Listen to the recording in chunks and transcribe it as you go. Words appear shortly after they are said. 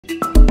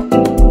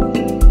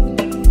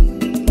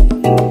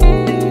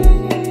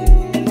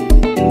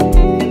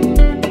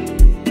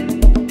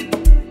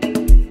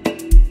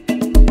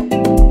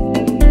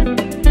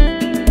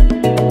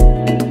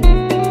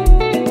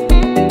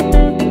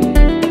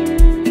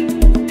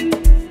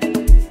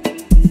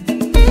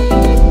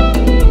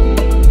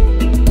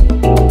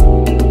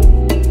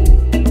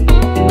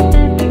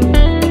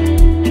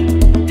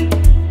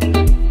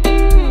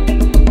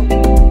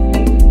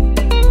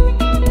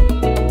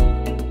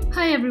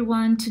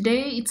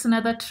Today it's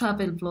another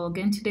travel vlog,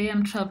 and today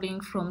I'm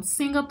traveling from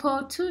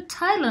Singapore to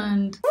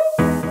Thailand.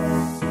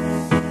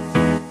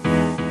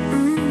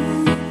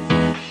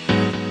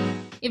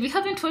 If you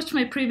haven't watched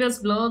my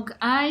previous vlog,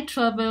 I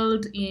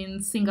traveled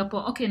in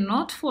Singapore. Okay,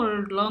 not for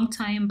a long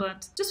time,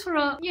 but just for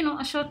a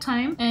short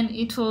time, and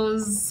it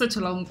was such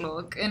a long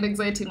vlog and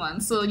exciting one,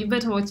 so you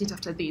better watch it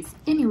after this.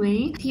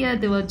 Anyway, here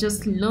they were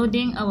just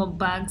loading our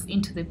bags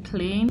into the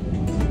plane.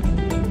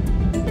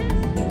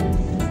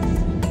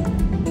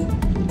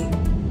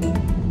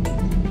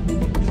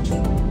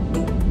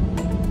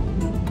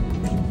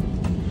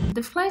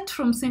 The flight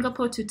from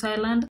Singapore to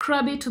Thailand,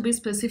 Krabi to be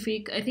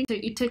specific, I think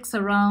it takes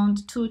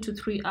around 2 to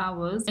 3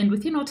 hours, and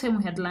within no time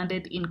we had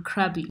landed in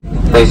Krabi.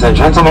 Ladies and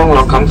gentlemen,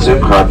 welcome to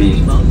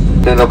Krabi.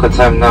 The local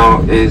time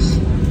now is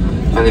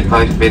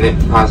 25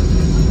 minutes past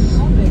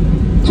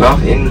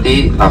 12 in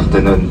the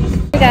afternoon.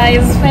 Hey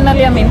guys,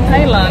 finally I'm in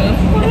Thailand.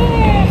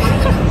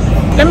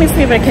 Let me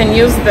see if I can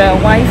use the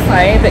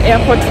Wi-Fi, the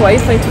airport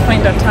Wi-Fi, to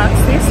find a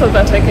taxi so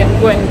that I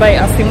can go and buy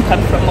a SIM card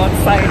from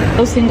outside.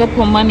 How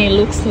Singapore money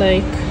looks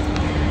like.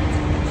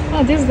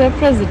 Oh, this is their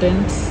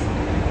president,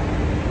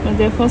 or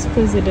their first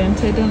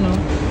president, I don't know.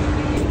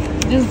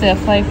 This is their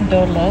 $5,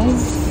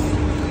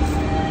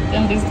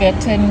 and this is their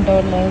 $10.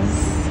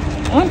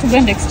 I want to go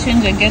and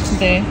exchange and get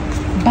the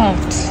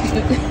baht.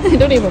 I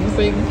don't know if I'm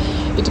saying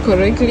it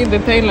correctly, the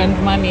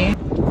Thailand money.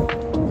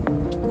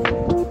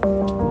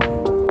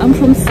 I'm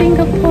from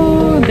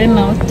Singapore, then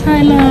now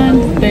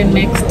Thailand, then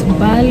next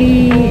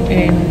Bali,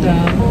 and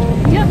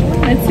yeah,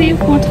 let's see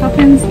what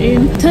happens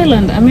in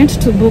Thailand. I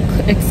meant to book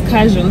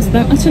excursions.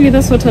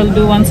 That's what I'll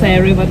do once I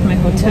arrive at my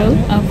hotel.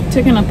 I've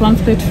taken a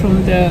pamphlet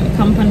from the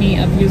company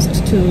I've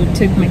used to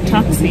take my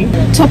taxi.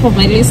 Top of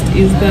my list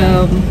is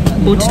the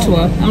boat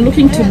tour. I'm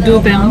looking to do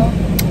them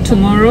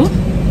tomorrow,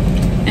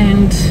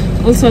 and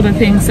also other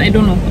things. I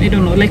don't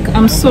know, like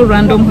I'm so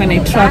random when I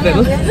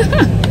travel.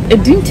 I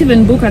didn't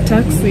even book a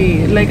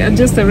taxi. Like I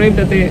just arrived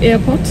at the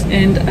airport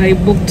and I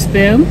booked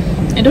them.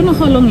 I don't know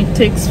how long it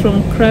takes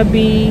from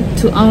Krabi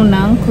to Ao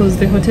Nang, because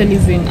the hotel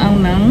is in Ao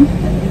Nang.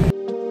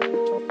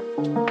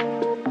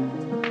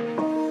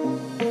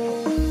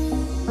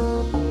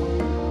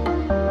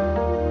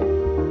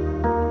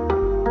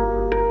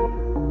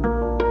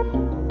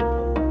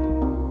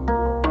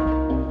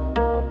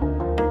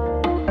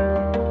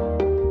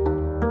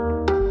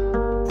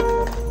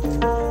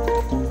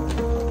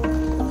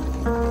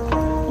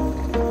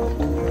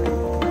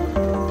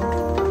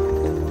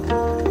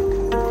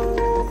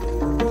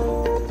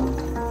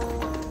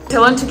 I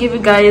want to give you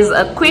guys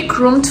a quick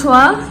room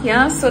tour.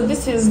 Yeah, so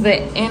this is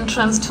the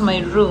entrance to my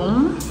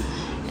room,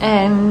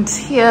 and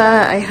here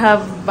I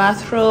have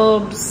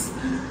bathrobes.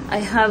 I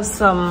have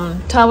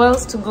some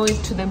towels to go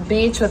to the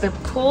beach or the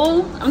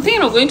pool. I'm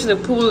thinking of going to the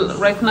pool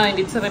right now, and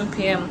it's 7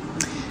 p.m.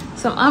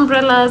 Some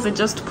umbrellas. I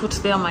just put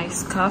there my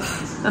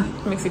scarf.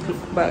 Makes it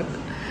look bad.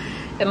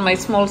 And my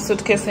small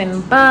suitcase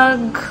and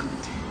bag.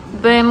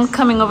 Then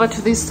coming over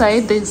to this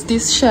side, there's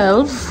this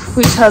shelf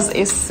which has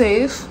a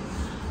safe.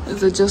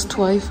 These are just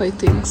Wi-Fi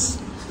things.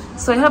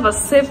 So I have a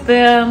safe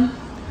there,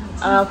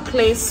 a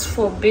place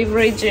for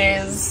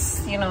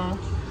beverages,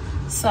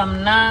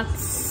 some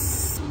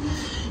nuts.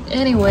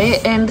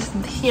 Anyway, and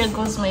here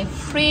goes my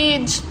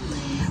fridge.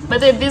 But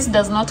then this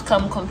does not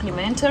come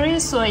complimentary,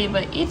 so if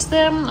I eat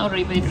them or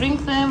if I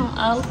drink them,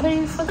 I'll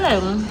pay for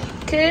them.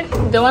 Okay,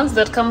 the ones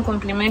that come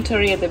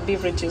complimentary are the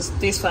beverages.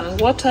 This one,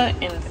 water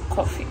and the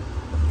coffee.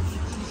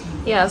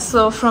 Yeah,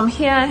 so from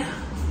here,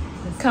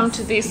 come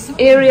to this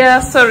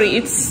area. Sorry,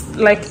 it's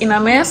like in a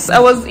mess. I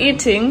was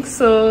eating,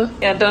 so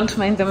yeah, don't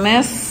mind the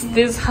mess.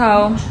 This is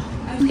how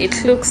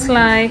it looks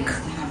like.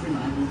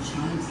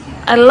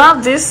 I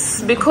love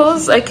this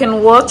because I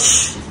can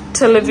watch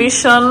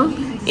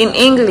television in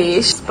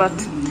English. But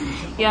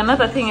yeah,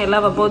 another thing I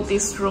love about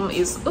this room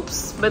is,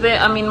 but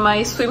then I'm in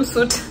my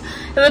swimsuit.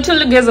 As I told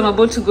you guys, I'm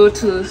about to go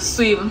to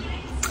swim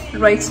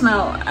right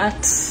now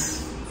at,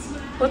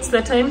 what's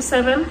the time,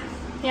 7?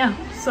 Yeah,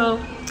 so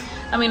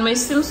I'm in my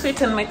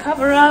swimsuit and my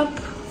cover up.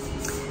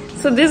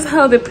 So this is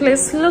how the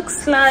place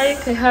looks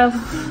like. I have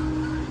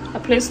a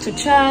place to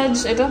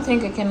charge. I don't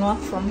think I can work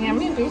from here.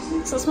 Maybe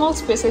it's a small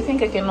space. I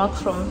think I can work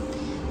from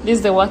this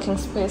is the working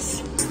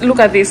space. Look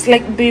at this,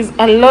 like there's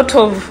a lot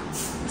of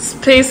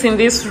space in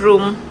this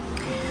room.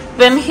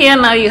 Then here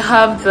now you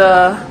have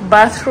the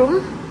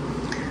bathroom.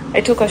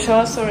 I took a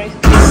shower, sorry.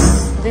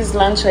 This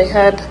lunch I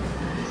had.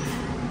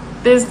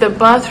 This is the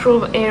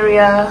bathroom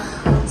area,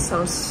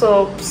 some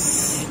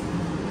soaps.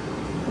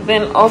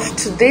 Then off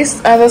to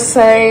this other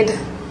side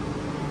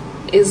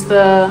is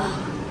the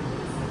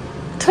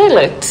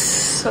toilet.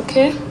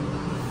 Okay,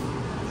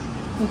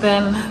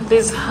 then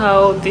this is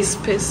how this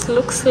space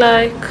looks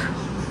like,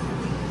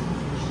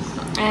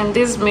 and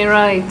this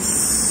mirror,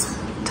 it's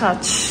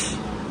touch.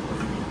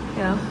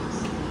 Yeah,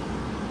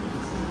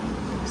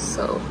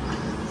 so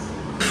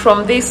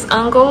from this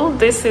angle,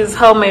 this is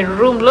how my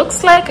room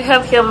looks like. I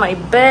have here my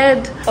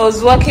bed. I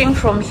was working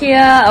from here.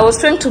 I was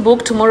trying to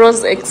book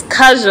tomorrow's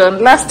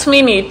excursion last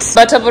minute,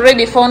 but I've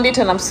already found it,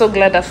 and I'm so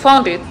glad I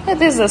found it. Yeah,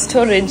 this is a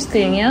storage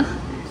thing. Yeah,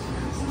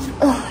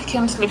 oh, I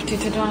can't lift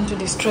it. I don't want to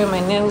destroy my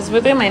nails,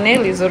 but then my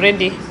nail is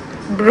already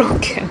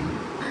broken.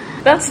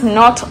 That's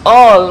not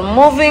all.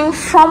 Moving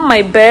from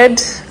my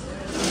bed,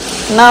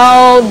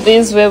 now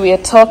this is where we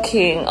are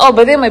talking. Oh,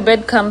 but then my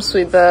bed comes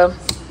with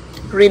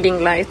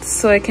reading lights,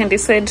 so I can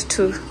decide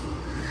to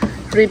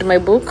read my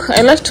book.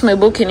 I left my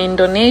book in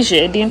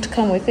Indonesia. It didn't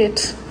come with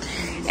it.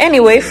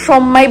 Anyway,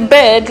 from my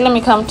bed, let me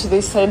come to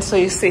this side so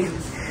you see.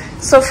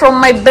 So from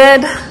my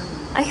bed,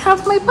 I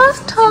have my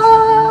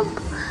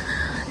bathtub,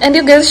 and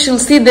you guys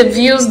should see the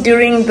views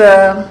during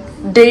the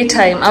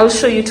daytime. I'll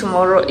show you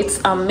tomorrow.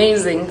 It's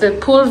amazing. The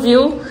pool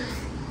view,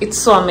 it's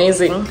so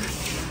amazing.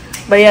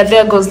 But yeah,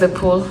 there goes the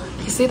pool.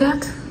 You see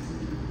that?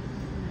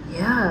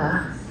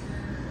 Yeah,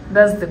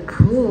 that's the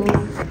pool.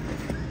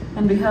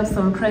 And we have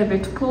some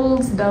private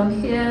pools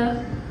down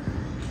here.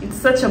 It's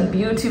such a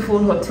beautiful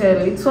hotel.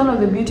 It's one of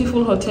the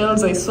beautiful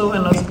hotels I saw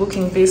when I was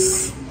booking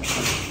this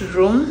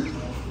room.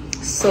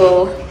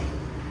 So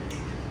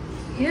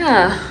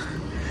yeah,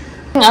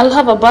 I'll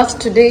have a bath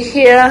today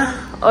here,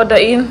 order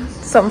in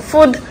some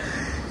food.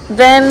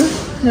 Then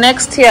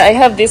next here I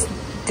have this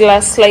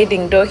glass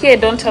sliding door. Here I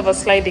don't have a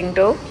sliding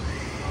door.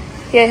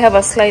 Here I have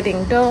a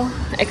sliding door.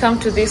 I come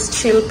to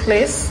this chill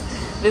place.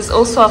 There's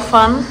also a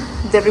fan.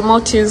 The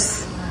remote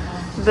is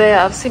there.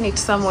 I've seen it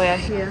somewhere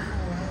here.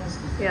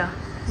 Yeah,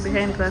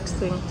 behind that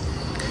thing.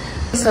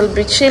 So I'll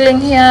be chilling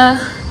here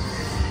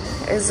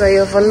as I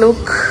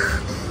overlook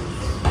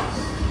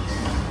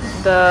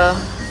the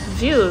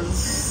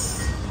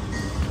views.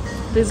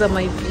 These are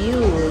my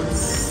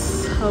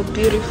views. How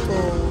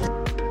beautiful.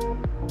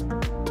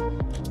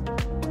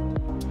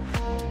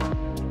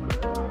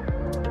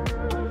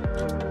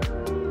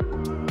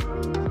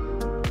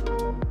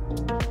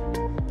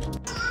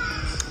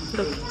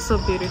 Look, it's so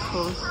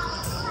beautiful,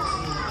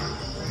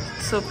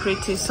 so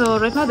pretty. So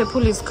right now the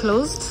pool is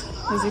closed,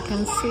 as you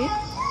can see.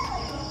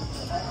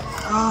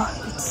 Oh,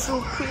 it's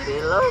so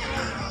pretty. Look,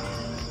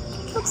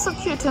 it looks so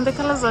cute, and the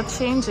colors are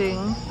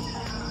changing.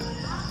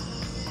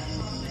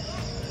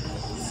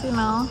 See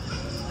now?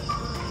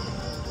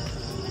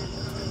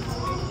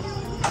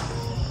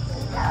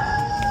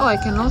 Oh, I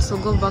can also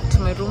go back to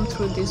my room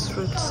through this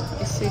route,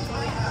 you see.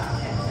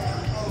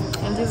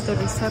 And this is the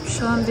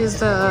reception, this is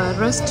the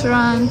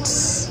restaurant.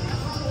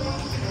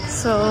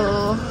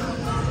 So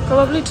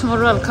probably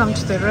tomorrow I'll come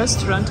to the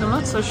restaurant. I'm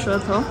not so sure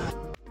though.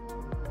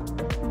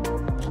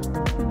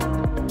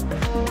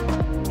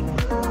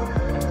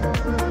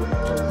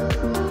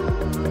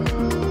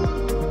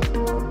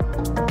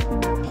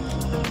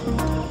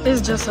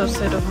 It's just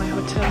outside of my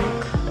hotel.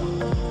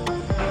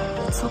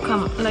 Look. It's so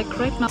calm. Like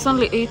right now, it's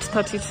only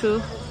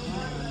 8:32.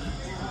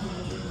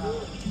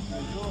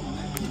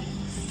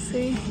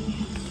 See?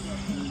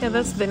 Yeah,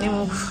 that's the name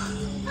of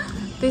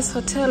this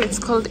hotel. It's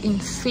called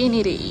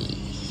Infinity.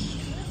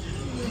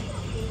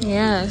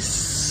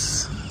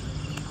 Yes.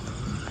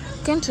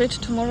 Can't wait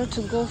tomorrow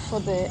to go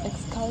for the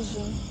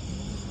excursion.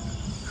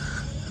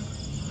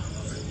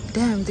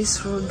 Damn,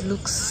 this road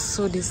looks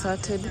so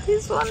deserted.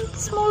 There's one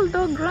small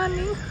dog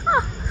running.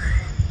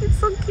 It's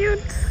so cute.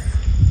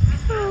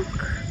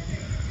 Look.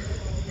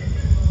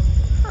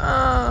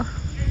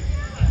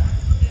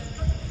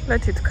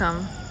 Let it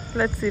come.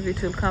 Let's see if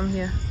it will come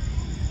here.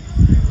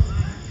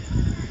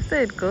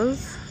 There it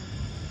goes.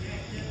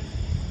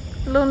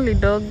 Lonely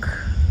dog.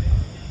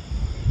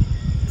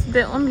 It's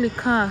the only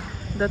car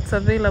that's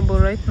available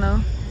right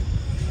now.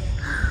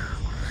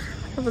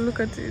 Have a look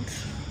at it.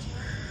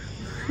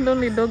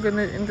 Lonely dog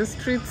in the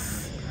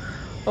streets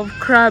of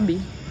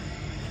Krabi.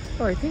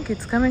 Oh, I think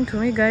it's coming to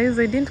me, guys.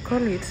 I didn't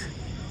call it.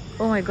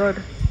 Oh my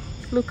god.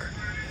 Look.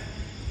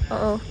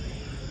 Uh-oh.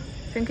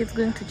 I think it's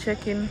going to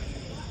check in.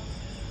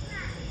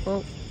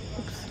 Oh,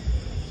 oops.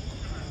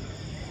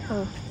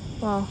 Oh,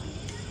 wow.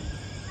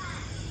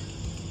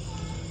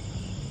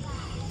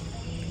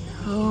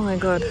 Oh my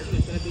god.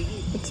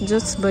 It's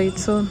just by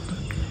its own.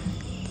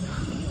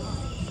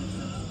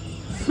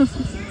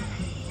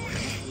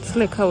 It's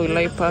like, how will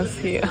I pass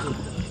here?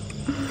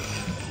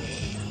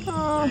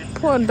 Oh,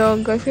 poor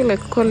dog. I feel like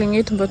calling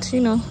it, but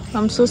you know,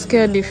 I'm so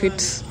scared if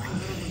it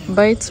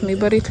bites me.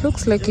 But it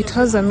looks like it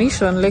has a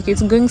mission, like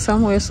it's going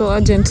somewhere so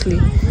urgently.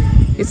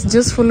 It's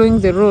just following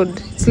the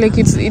road. It's like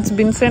it's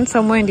been sent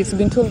somewhere and it's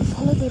been told,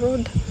 follow the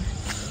road.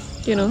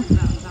 You know?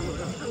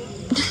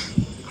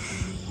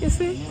 You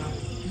see?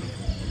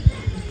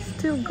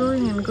 Still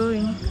going and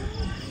going.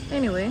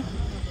 Anyway.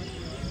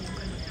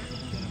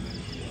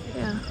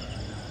 Yeah.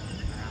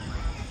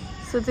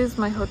 So this is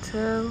my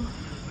hotel.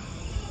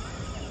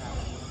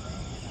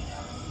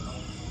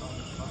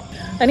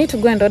 I need to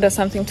go and order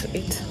something to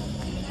eat.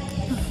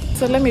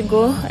 So let me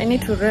go. I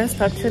need to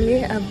rest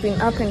actually. I've been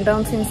up and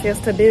down since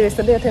yesterday.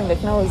 Yesterday at time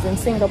like now I was in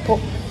Singapore.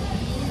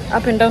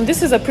 Up and down.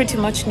 This is a pretty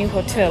much new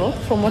hotel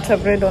from what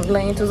I've read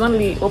online. It was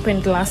only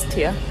opened last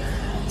year.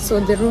 So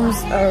the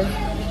rooms are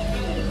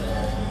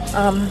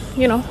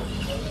you know,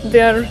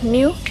 they are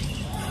new.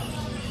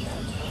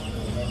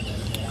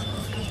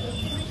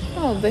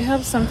 Oh, they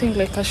have something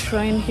like a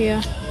shrine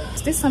here.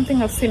 Is this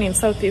something I've seen in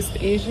Southeast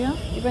Asia,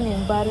 even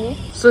in Bali?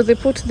 So they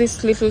put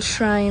these little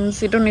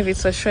shrines. You don't know if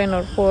it's a shrine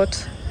or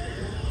what,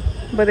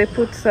 but they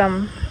put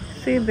some,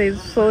 see,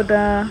 there's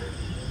soda.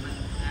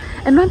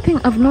 And one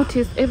thing I've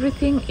noticed,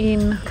 everything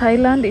in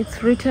Thailand,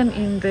 it's written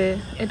in the,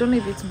 I don't know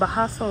if it's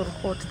Bahasa or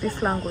what,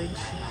 this language.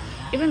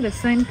 Even the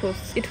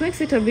signposts, it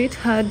makes it a bit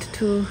hard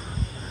to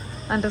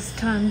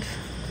understand.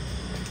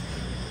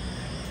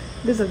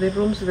 These are the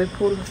rooms with the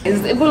pool.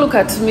 Is able look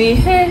at me.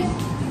 Hey,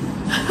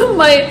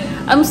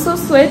 I'm so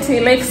sweaty.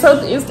 Like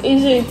Southeast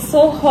Asia, it's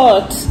so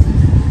hot.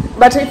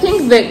 But I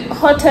think the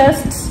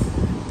hottest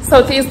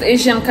Southeast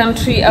Asian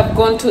country I've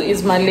gone to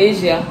is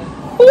Malaysia.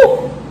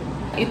 Whew.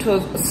 It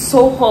was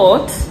so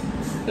hot.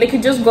 Like you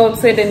just go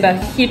outside and the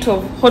heat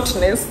of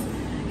hotness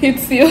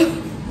hits you.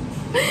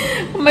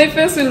 My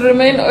face will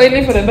remain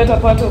oily for the better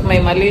part of my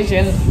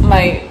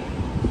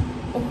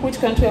which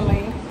country am I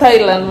in?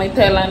 Thailand, my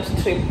Thailand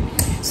trip.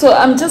 So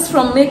I'm just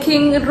from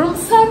making room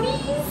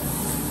service.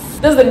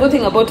 That's the good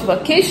thing about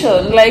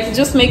vacation, like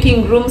just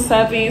making room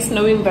service,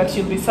 knowing that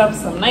you'll be served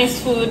some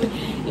nice food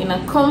in a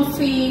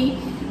comfy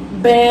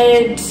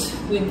bed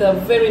with a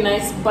very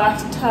nice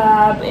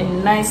bathtub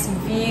and nice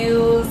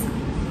views.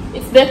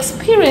 It's the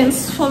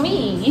experience for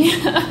me.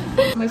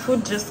 My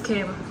food just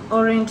came.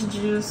 Orange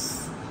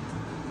juice,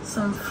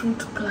 some fruit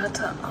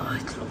platter. Oh,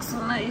 it looks so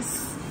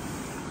nice.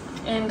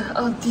 And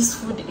oh, this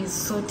food is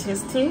so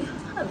tasty.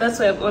 That's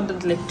why I've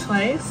ordered like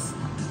twice.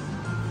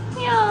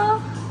 Yeah.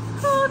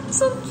 Oh, it's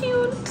so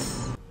cute.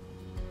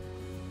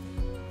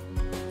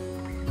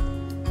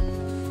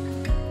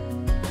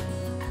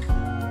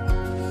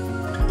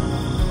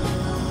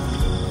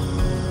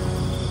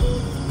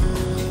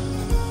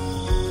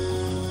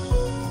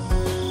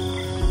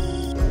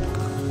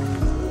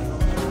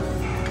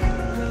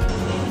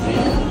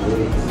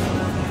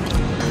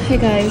 Hey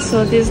guys,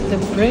 so this is the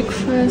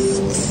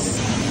breakfast.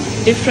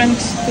 Different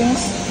things.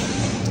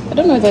 I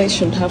don't know whether I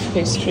should have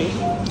pastry.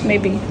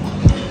 Maybe.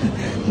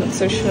 Not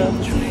so sure.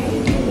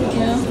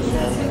 Yeah.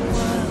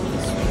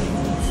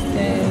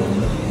 Then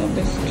we have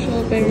the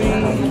strawberry.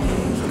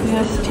 We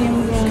have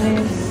steamed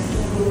rice.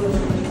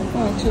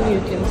 Oh, actually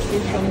you can see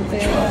from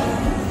there.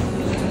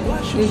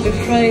 There's the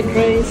fried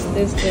rice.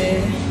 There's the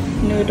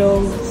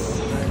noodles.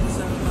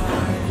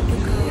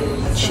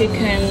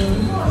 Chicken.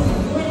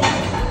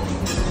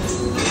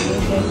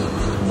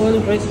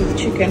 Boiled rice with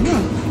chicken.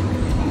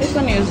 This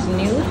one is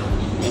new.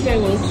 Maybe I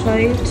will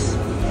try it.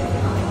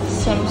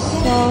 Some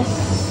sauce,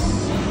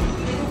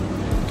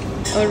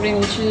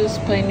 orange juice,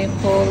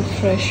 pineapple,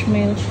 fresh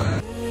milk.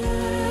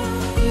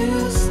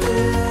 You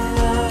still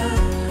love,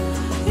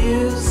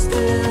 you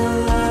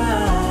still love.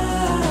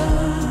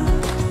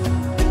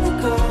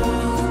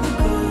 Cold,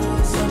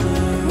 cold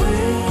summer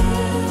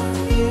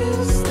wind. You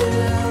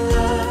still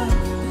love,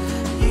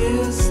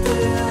 you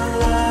still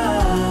love.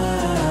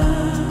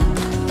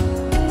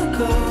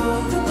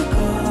 Cold,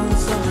 cold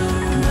summer.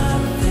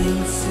 Nothing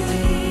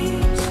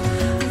seems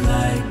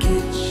like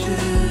it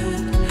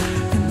should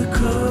in the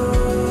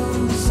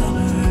cold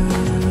summer.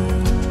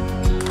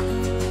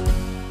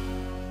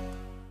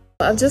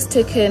 I've just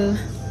taken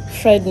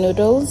fried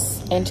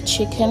noodles and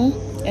chicken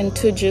and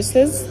 2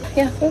 juices.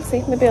 Yeah, we'll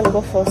see. Maybe I'll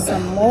go for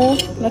some more.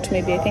 Not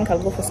maybe, I think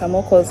I'll go for some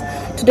more because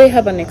today I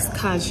have an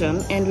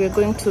excursion and we're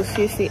going to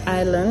Fifi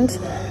Island.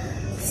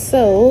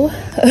 So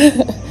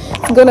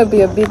it's gonna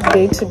be a big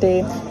day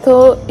today.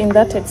 So in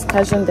that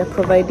excursion they're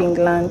providing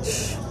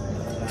lunch.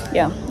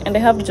 Yeah, and I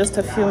have just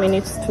a few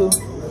minutes to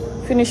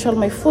finish all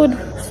my food,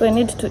 so I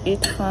need to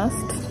eat fast.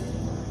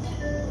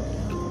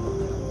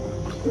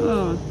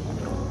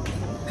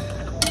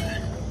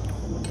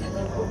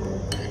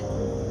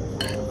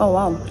 Oh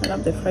wow, I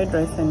love the fried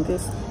rice and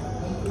this.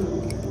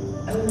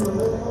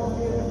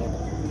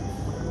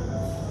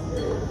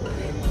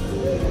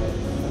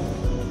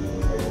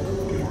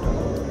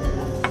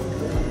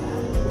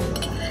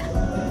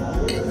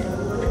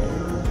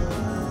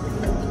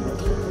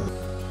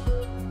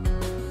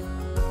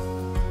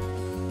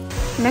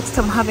 Next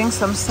I'm having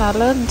some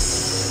salad.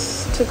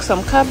 Took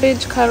some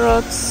cabbage,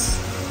 carrots,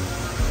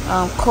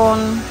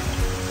 corn,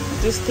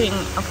 this thing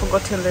I've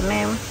forgotten the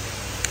name,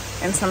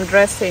 and some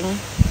dressing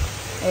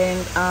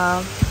and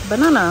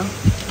banana.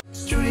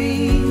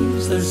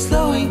 Streams are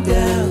slowing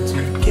down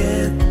to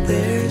get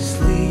their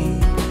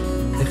sleep.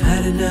 They've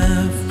had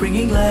enough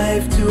bringing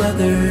life to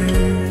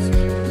others.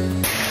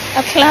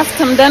 At last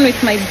I'm done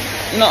with my,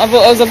 no, I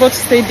was about to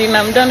say dinner.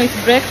 I'm done with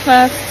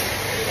breakfast.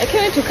 I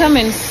came in to come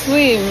and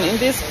swim in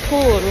this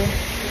pool.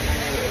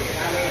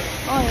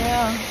 Oh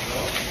yeah.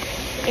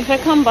 If I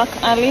come back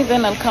early,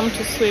 then I'll come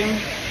to swim.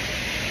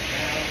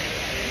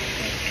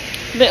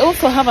 They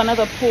also have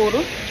another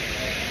pool.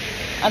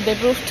 at the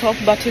rooftop,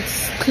 but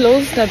it's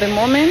closed at the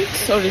moment,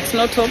 or it's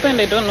not open,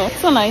 I don't know.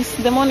 So nice.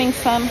 The morning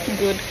sun,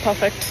 good,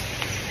 perfect.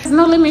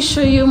 Now let me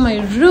show you my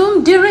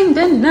room during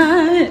the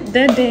night,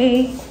 the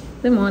day,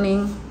 the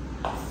morning.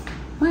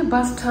 My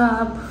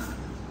bathtub,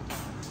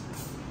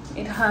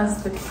 it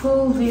has the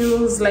pool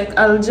views. Like,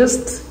 I'll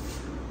just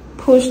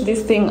push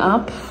this thing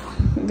up,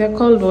 they're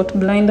called what,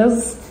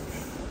 blinders.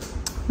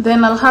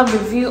 Then I'll have the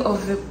view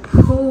of the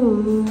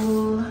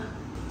pool.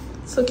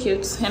 So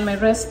cute. And my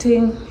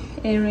resting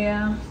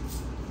area.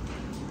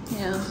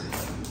 Yeah,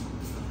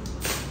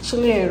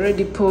 actually I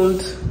already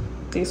pulled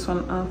this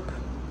one up.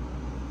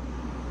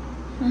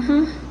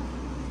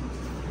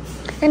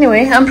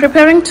 Anyway, I'm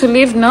preparing to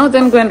leave now,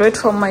 then go and wait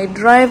for my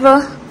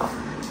driver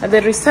at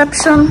the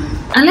reception.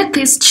 I like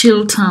this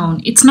chill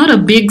town. It's not a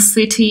big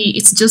city,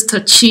 it's just a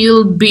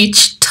chill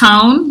beach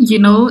town, you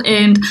know,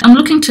 and I'm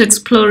looking to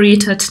explore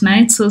it at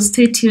night, so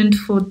stay tuned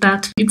for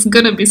that. It's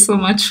gonna be so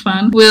much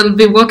fun. We'll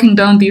be walking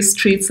down these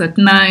streets at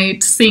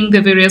night, seeing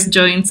the various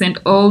joints and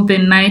all the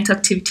night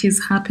activities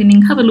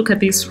happening. Have a look at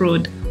this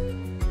road.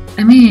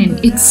 I mean,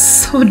 it's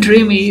so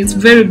dreamy, it's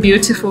very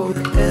beautiful.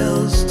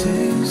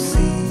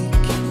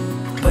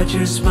 But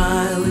your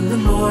smile in the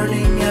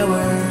morning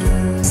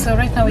hour. So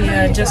right now we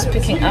are just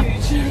picking up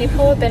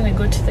people, then we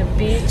go to the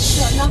beach,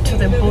 to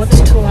the boat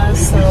tour.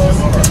 So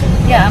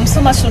yeah, I'm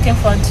so much looking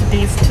forward to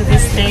this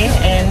day,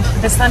 and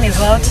the sun is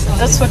out.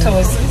 That's what I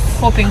was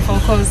hoping for,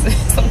 because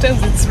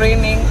sometimes it's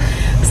raining.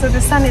 So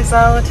the sun is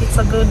out, it's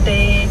a good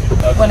day.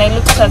 When I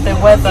looked at the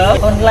weather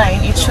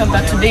online, it showed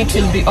that today it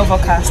will be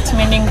overcast,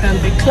 meaning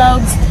there'll be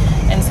clouds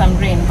and some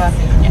rain, but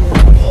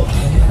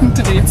yeah,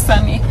 today it's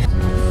sunny.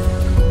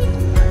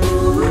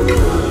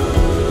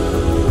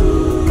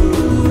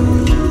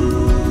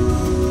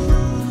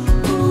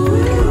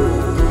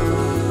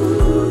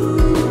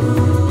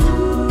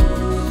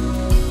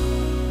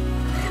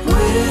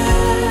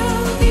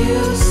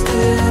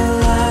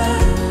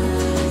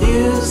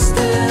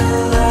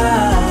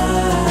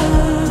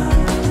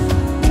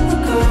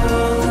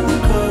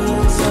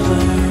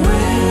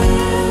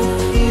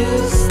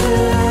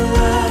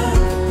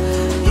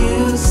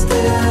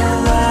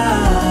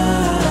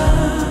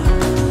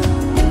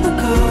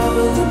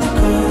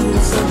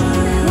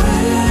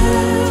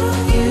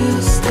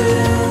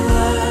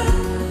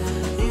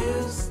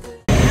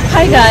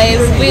 Hi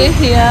guys, we're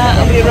here.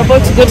 We're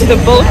about to go to the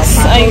boat.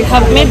 I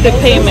have made the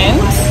payment,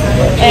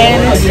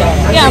 and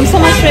yeah, I'm so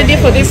much ready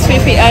for this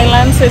Fifi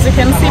Island. So as you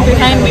can see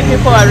behind me,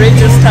 people are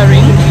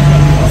registering.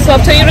 So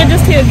after you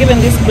register, you're given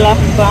this black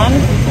band,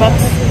 but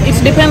it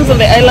depends on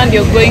the island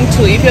you're going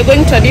to. If you're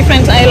going to a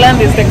different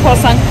island, it's the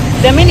Kosan.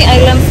 There are many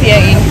islands here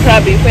in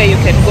Krabi where you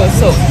can go.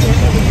 So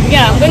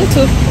yeah, I'm going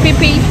to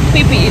Fifi.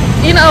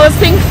 You know, I was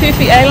saying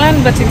Fifi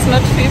Island, but it's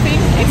not Fifi,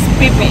 it's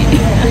Fifi.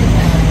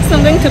 So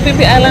I'm going to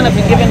Fifi Island. I've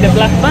been given the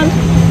black band,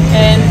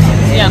 and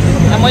yeah,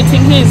 I'm waiting.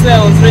 Here is where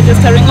I was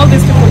registering. All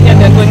these people here,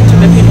 they're going to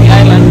the Fifi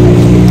Island,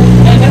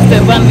 and this is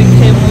the van we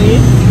came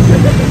with.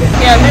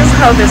 Yeah, this is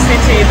how the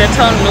city, the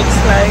town looks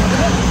like.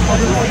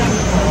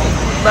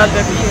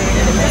 Burger King.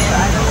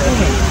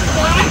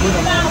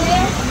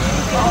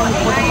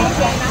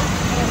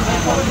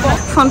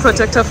 Phone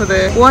protector for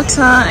the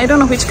water. I don't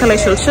know which color I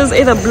should choose,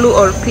 either blue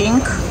or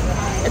pink.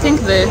 I think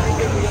the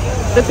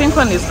pink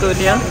one is good.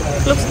 Yeah,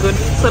 looks good.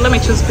 So let me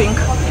choose pink.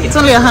 It's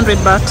only 100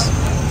 baht.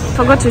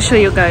 Forgot to show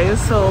you guys.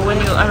 So when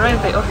you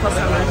arrive, they offer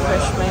some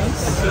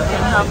refreshments. You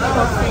can have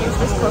coffee. Is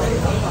this coffee?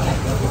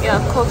 Yeah,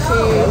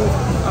 coffee,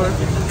 or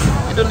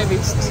I don't know if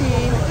it's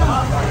tea,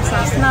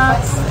 some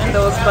snacks, and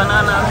those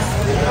bananas.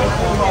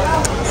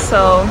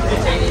 So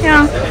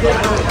yeah,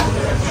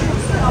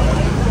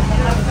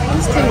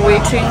 I'm still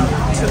waiting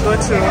to go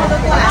to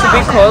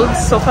be called.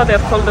 So far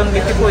they've called only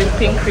people with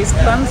pink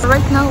wristbands.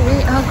 Right now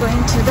we are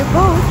going to the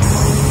boat.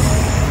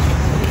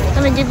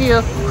 Let me give you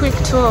a quick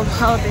tour of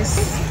how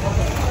this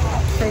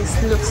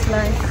place looks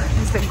like.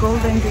 There's the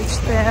Golden Beach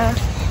there,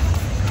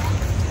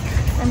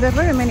 and there are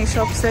very many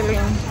shops selling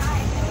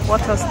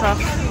water stuff.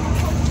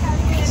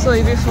 So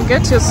if you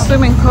forget your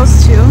swimming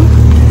costume,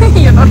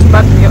 you're not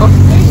badly off.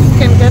 You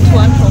can get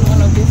one from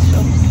one of these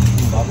shops.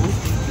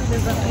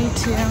 There's an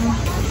ATM.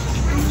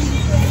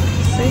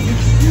 See?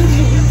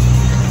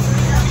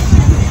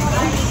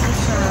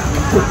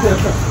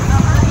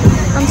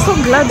 I'm so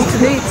glad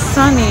today it's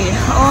sunny.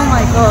 Oh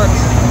my god.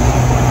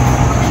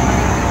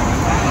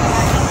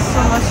 So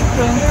much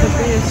prone to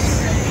this.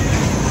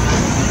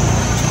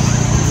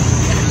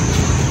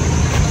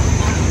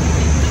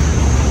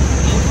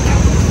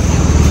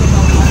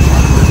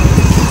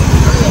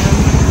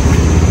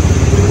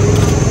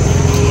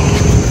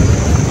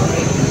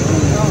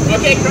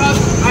 Okay, cross,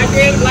 I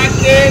did, black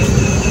did,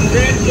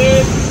 red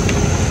did.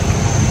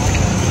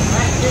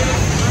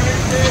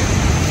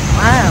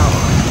 Wow.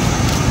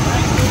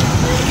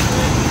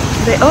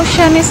 The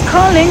ocean is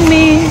calling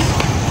me.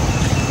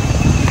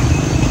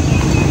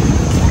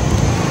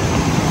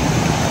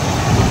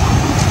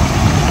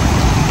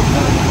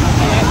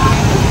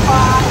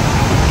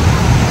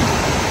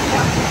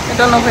 I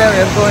don't know where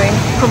we're going.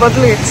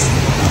 Probably it's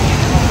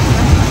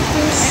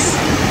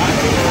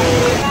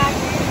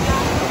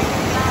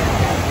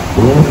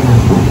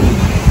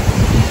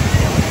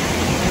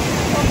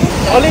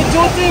Only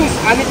two things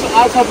I need to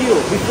ask of you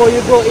before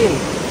you go in.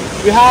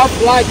 We have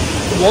like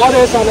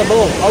waters on the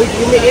boat, or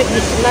you may eat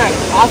the snack.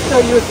 After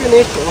you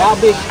finish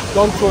rubbish,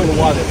 don't throw in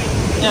water.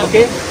 Yeah.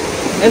 Okay?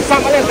 And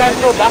some others there's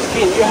no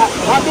dustbin. You have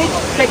rubbish,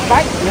 take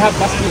back, you have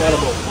dustbin on the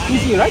boat.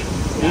 Easy, right?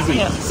 Easy.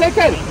 Yeah.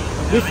 Second,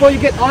 before you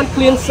get on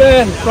clean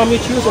sand from your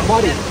shoes or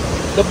body,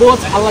 the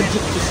boat's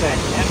allergic to sand.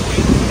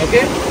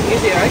 Okay?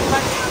 Easy, right?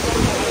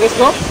 Let's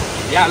go.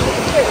 Yeah.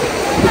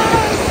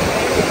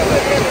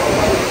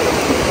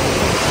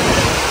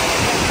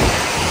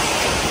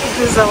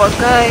 This is our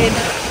guide,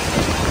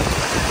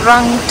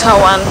 Rang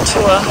Tawan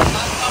tour.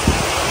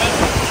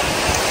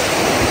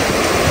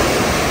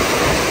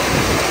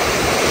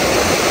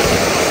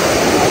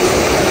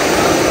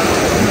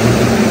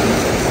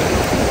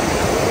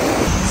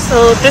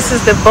 So this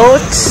is the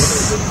boat.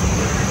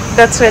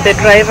 That's where the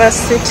driver's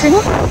sitting.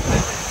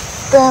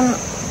 Then,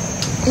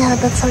 yeah,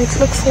 that's how it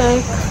looks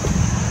like.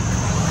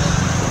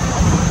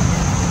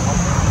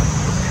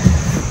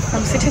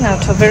 I'm sitting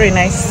at a very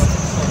nice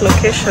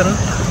location.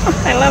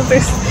 I love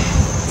this.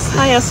 It's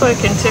higher so I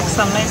can take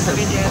some nice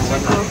videos as we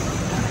go.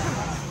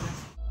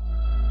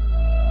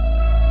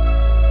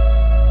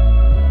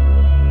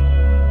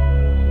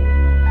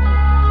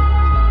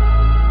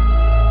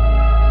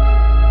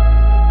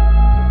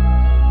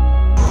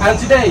 And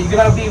today you're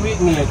gonna be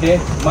with me, okay?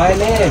 My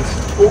name's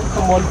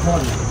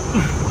Ukamonton.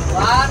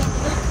 What?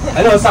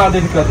 I know it sounds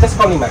difficult, just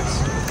call me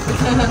Max.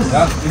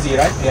 Yeah, easy,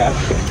 right? Yeah.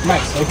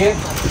 Max, okay?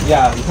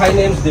 Yeah, Thai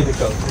name's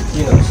difficult,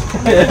 you know.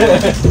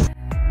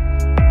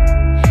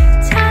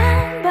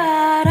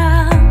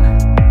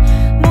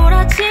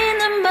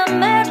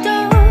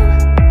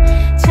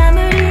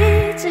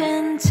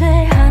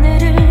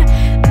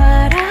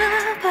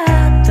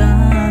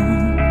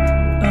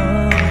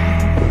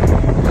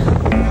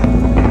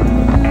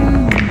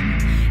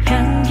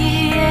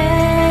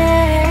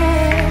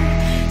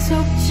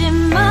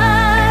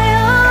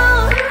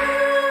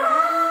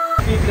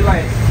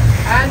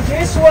 And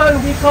this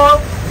one we call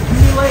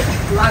Bilik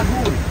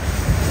Lagoon.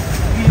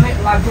 Bilik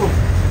Lagoon.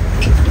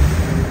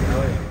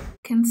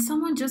 Can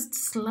someone just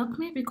slap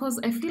me? Because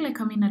I feel like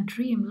I'm in a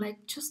dream.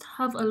 Like, just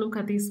have a look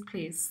at this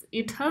place.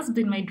 It has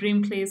been my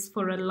dream place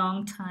for a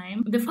long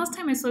time. The first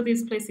time I saw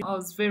this place, I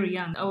was very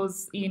young. I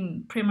was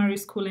in primary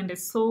school and I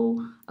saw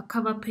a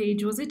cover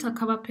page. Was it a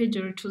cover page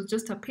or it was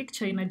just a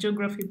picture in a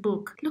geography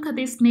book? Look at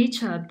this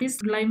nature,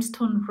 these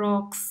limestone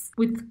rocks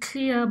with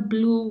clear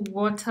blue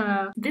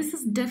water. This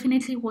is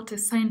definitely what I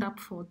signed up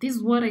for. This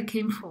is what I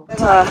came for.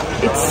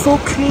 It's so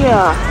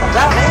clear.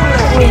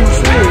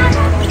 It's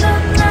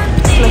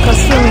like a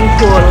swimming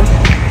pool.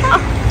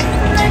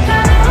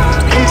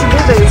 And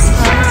today there is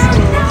sun,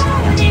 so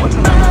what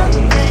am I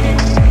doing?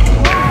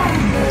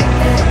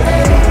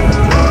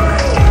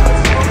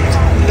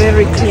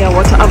 Very clear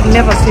water. I've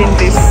never seen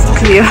this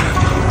clear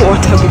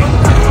water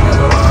before.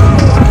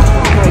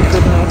 My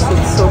goodness,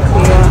 it's so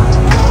clear.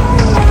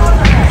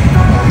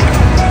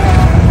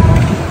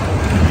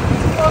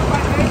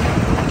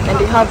 And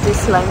they have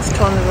these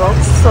limestone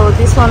rocks. So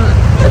this one,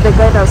 the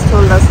guide has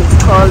told us it's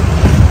called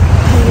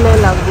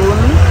Thailand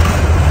Lagoon.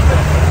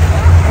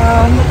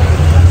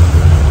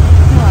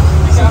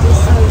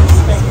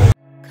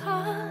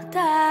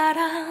 커다란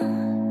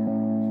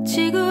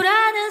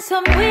지구라는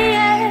섬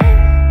위에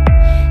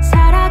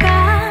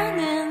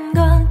살아가는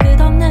건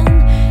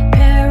끝없는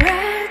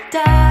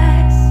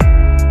paradise.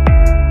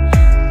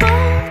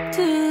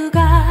 모두가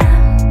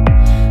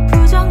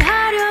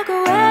부정하려고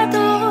해도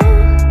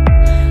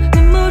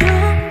눈물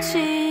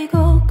훔치고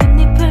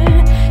끝잎을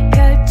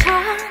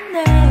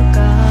펼쳐내가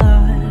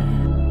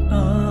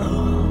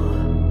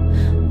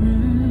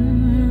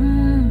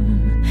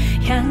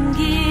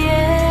향기에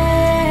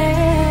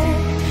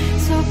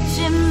속지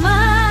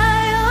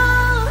마요.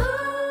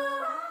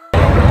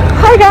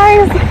 Hi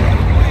guys!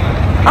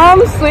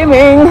 I'm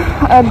swimming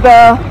at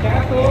the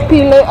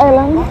Pile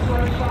Island.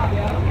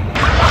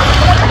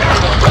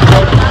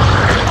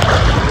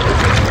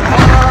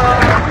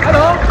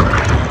 Hello?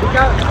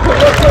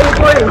 Where are you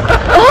going?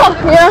 Oh,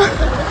 yeah.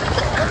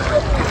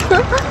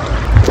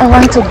 I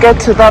want to get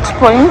to that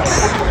point.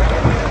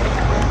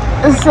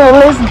 So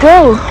let's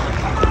go.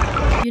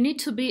 You need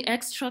to be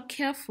extra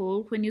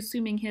careful when you're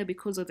swimming here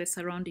because of the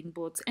surrounding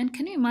boats. And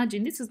can you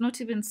imagine, this is not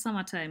even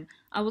summertime.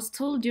 I was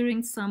told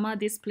during summer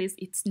this place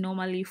it's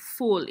normally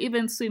full.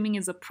 Even swimming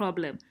is a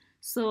problem.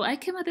 So I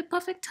came at the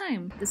perfect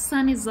time. The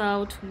sun is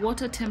out,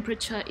 water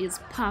temperature is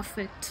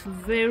perfect,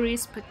 very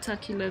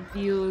spectacular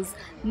views,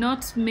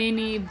 not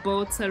many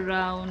boats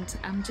around.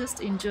 I'm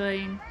just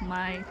enjoying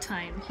my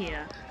time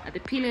here at the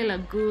Pile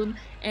Lagoon,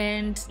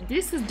 and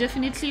this is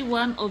definitely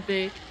one of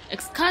the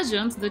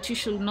excursions that you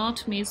should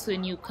not miss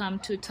when you come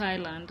to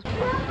Thailand.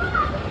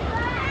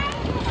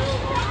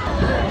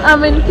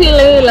 I'm in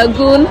Pile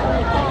Lagoon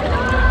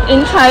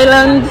in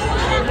Thailand,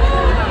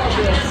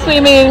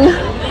 swimming.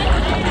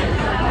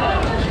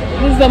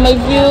 These are my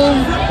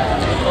views.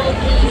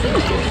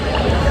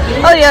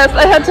 Oh yes,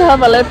 I had to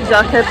have a life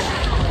jacket.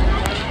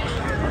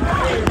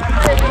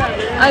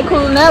 I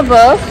could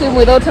never swim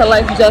without a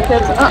life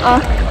jacket.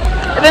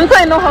 Even though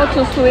I know how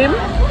to swim,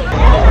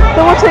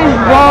 The water is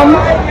warm,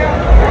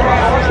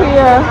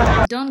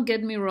 clear. Don't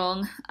get me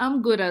wrong,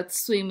 I'm good at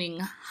swimming.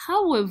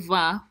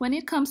 However, when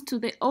it comes to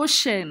the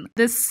ocean,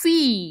 the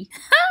sea,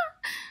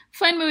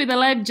 find me with a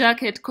life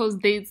jacket, because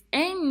there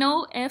ain't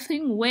no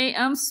effing way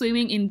I'm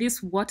swimming in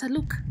this water,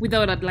 look,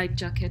 without a life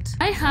jacket.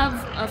 I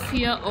have a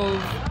fear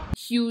of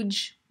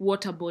huge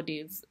water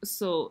bodies,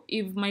 so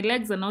if my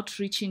legs are not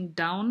reaching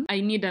down,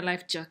 I need a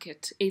life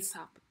jacket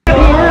ASAP.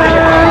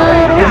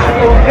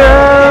 Beautiful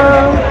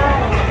girl.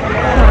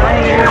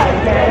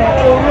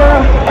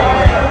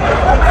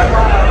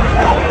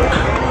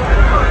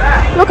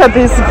 Look at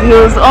these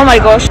views. Oh my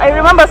gosh, I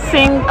remember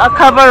seeing a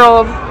cover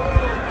of,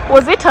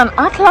 was it an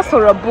atlas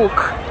or a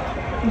book,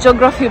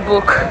 geography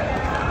book,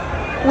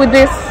 with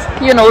this,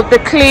 you know, the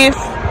cliff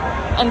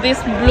and this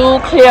blue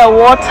clear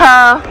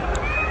water.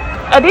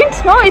 I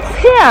didn't know it's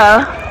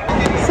here.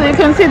 So you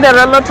can see there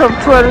are a lot of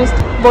tourist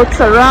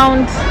boats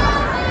around.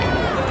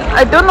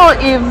 I don't know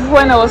if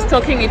when I was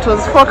talking it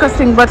was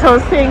focusing, but I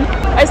was saying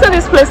I saw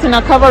this place in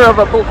a cover of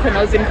a book when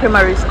I was in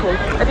primary school.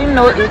 I didn't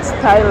know it's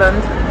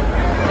Thailand,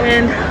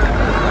 and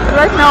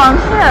right now I'm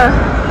here.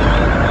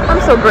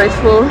 I'm so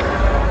grateful.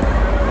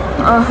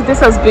 This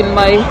has been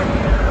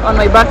on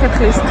my bucket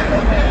list,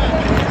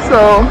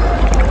 so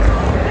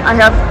I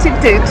have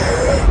ticked it.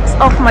 It's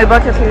off my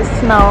bucket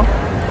list now.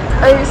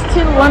 I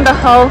still wonder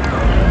how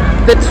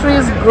the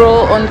trees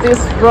grow on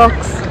these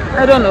rocks.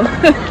 I don't know.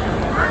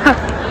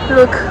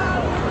 Look,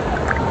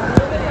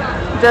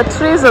 the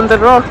trees on the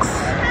rocks.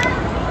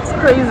 It's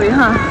crazy,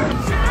 huh?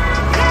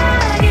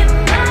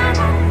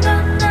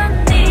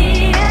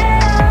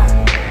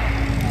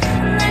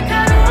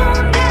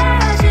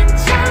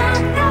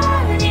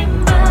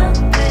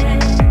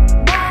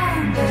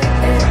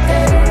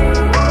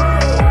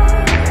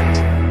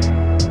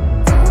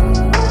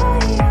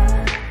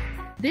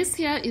 This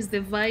here is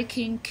the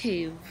Viking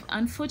cave.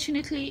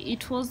 Unfortunately,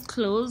 it was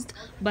closed,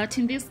 but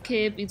in this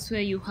cave it's where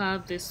you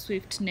have the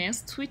swift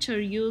nests, which are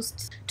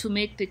used to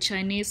make the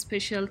Chinese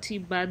specialty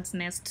bird's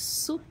nest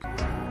soup.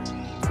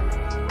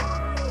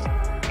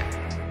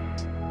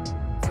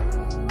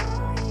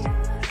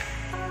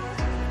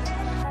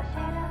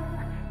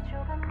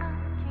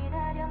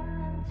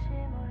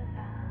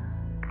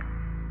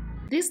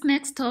 This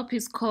next stop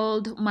is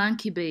called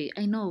Monkey Bay.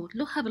 I know,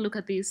 have a look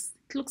at this.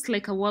 It looks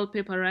like a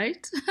wallpaper,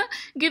 right?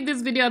 Give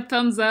this video a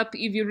thumbs up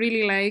if you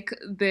really like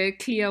the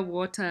clear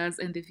waters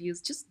and the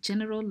views, just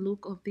general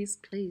look of this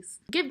place.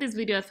 Give this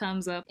video a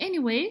thumbs up.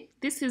 Anyway,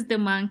 this is the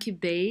Monkey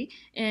Bay,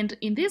 and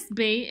in this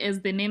bay,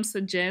 as the name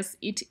suggests,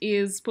 it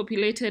is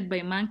populated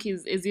by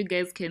monkeys, as you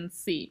guys can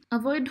see.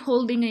 Avoid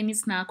holding any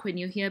snack when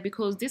you're here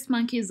because these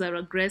monkeys are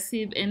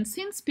aggressive, and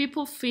since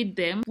people feed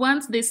them,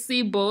 once they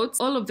see boats,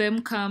 all of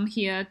them come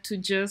here to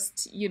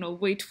just, you know,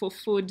 wait for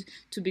food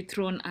to be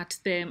thrown at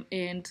them.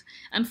 And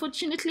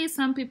unfortunately,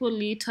 some people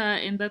litter,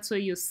 and that's why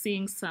you're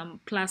seeing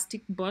some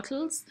plastic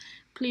bottles.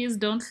 Please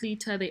don't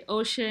litter the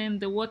ocean.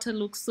 The water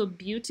looks so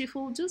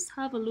beautiful. Just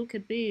have a look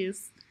at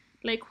this.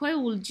 Like, why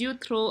would you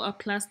throw a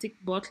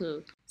plastic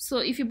bottle? So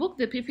if you book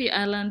the PP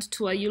Island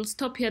tour, you'll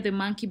stop here at the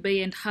Monkey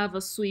Bay and have a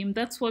swim.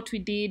 That's what we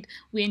did.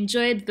 We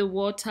enjoyed the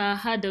water,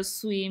 had a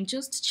swim,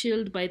 just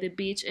chilled by the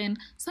beach. And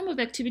some of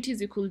the activities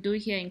you could do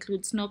here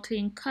include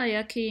snorkeling,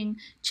 kayaking,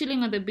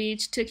 chilling on the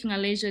beach, taking a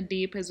leisure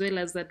dip, as well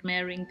as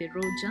admiring the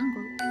raw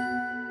jungle.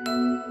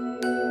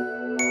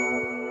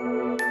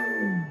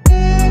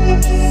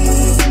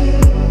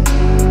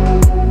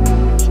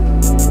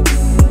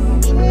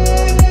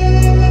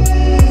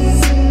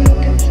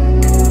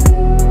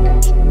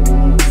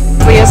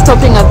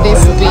 Stopping at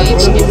this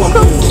beach. It's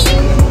so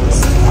cute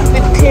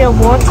with clear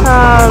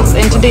waters,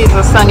 and today is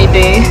a sunny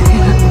day.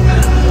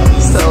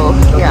 So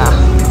yeah,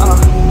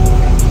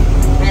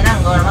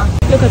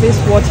 look at this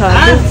water.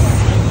 This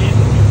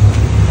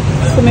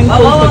swimming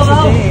pool for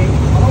today.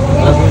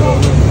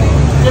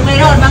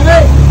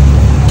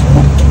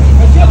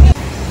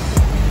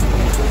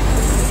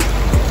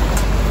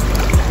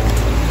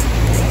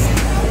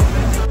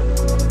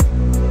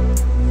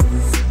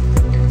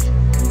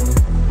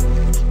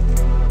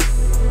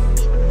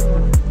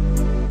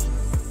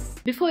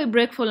 Before we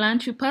break for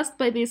lunch, we passed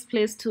by this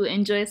place to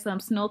enjoy some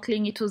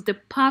snorkeling. It was the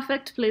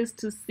perfect place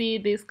to see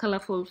these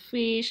colorful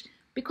fish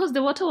because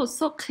the water was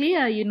so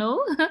clear, you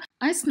know.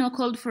 I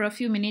snorkeled for a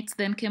few minutes,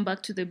 then came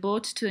back to the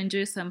boat to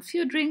enjoy some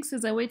few drinks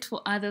as I wait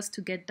for others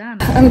to get done.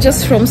 I'm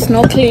just from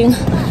snorkeling.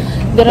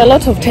 There are a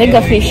lot of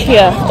tiger fish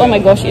here. Oh my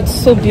gosh, it's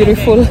so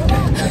beautiful.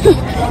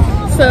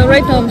 So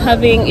right now I'm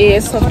having a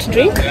soft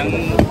drink.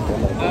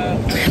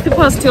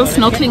 People are still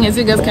snorkeling, as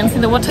you guys can see.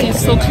 The water is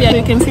so clear.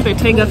 You can see the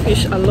tiger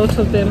fish, a lot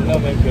of them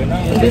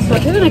in this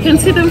water. Even I can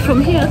see them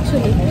from here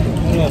actually.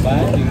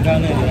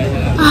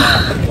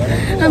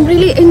 I'm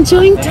really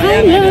enjoying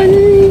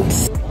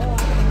Thailand.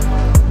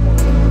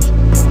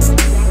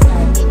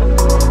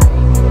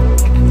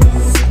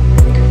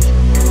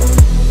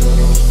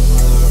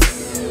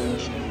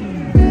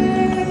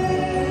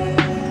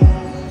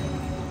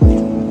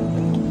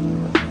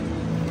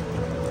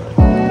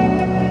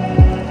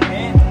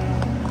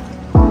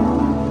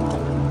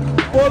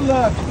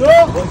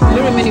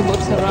 Very many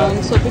boats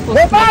around, so people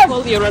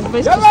snorkel. You're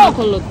advised to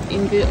snorkel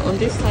on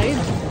this side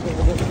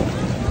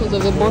because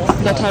of the boats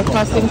that are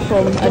passing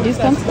from a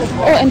distance.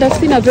 Oh, and I've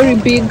seen a very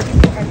big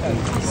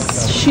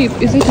ship.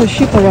 Is it a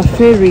ship or a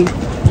ferry?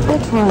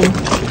 That one.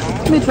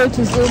 Let me try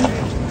to zoom.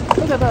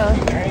 Look at that.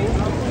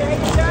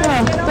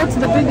 Yeah, that's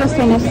the biggest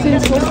one I've seen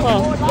so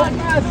far.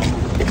 Yeah.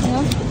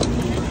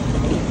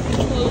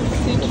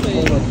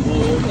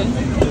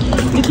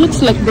 Okay. It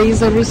looks like there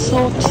is a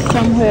resort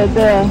somewhere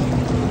there.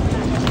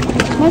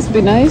 It must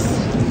be nice.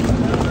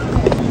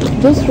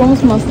 Those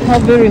rooms must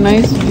have very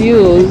nice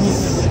views.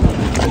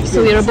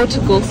 So we're about to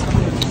go.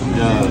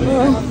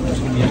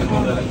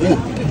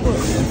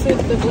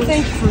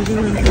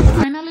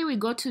 Finally, we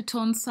got to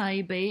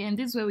Tonsai Bay, and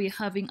this is where we're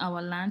having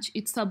our lunch.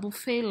 It's a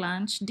buffet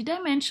lunch. Did I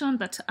mention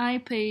that I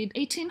paid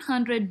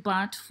 1,800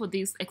 baht for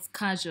this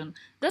excursion?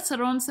 That's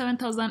around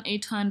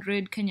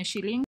 7,800 Kenya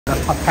shillings. The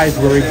pad thai is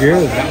very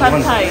good.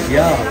 Pad Thai.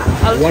 Yeah.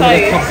 I'll one try of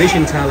the it. top dish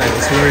in Thailand.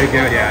 It's very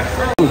good. Yeah.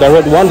 The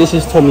red one. This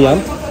is tom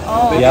yum.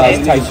 Oh, yeah, okay.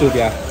 it's Thai soup.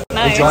 Yeah.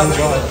 Nice. Enjoy.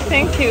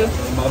 Thank you.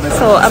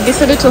 So I've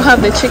decided to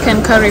have the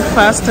chicken curry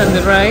first and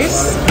the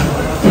rice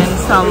and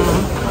some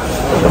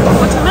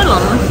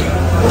watermelon.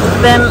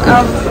 Then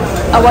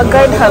our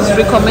guide has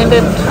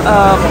recommended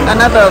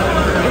another,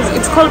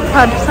 it's called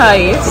Pad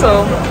Thai,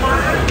 so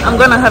I'm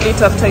gonna have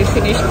it after I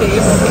finish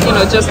this, you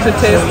know, just to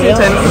taste it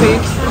and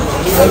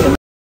see.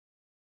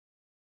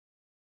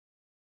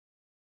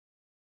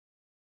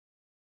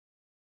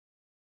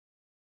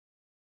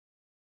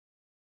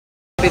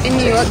 In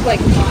New York, like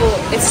people,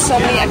 it's so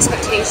many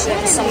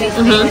expectations, so many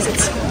things.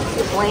 It's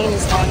your brain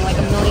is going like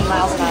a million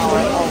miles an hour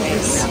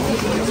always.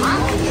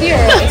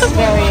 Here, it's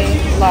very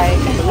like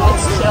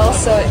it's chill.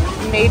 So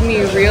it made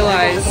me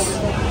realize,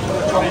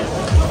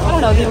 I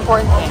don't know, the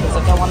important things.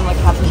 Like I want to like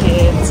have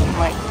kids and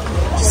like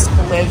just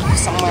live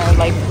somewhere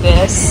like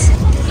this.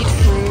 Eat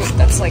fruit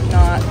that's like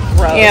not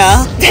gross.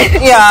 Yeah.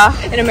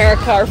 Yeah. In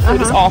America, our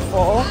food is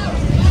awful.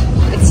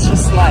 It's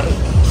just like.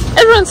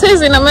 Everyone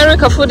says in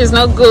America food is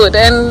not good,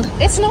 and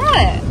It's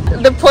not.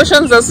 the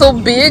portions are so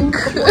big.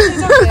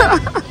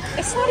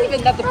 It's not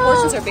even that the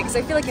portions are big, because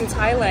I feel like in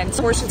Thailand,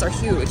 portions are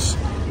huge.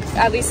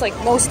 At least like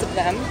most of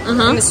them in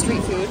the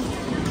street food.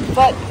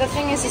 But the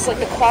thing is like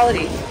the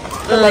quality,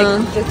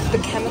 like the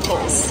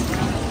chemicals.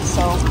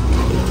 So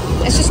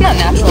it's just not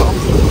natural.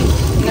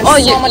 And there's Oh,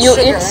 so much you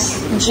sugar.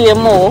 eat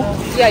GMO?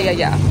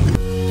 Yeah.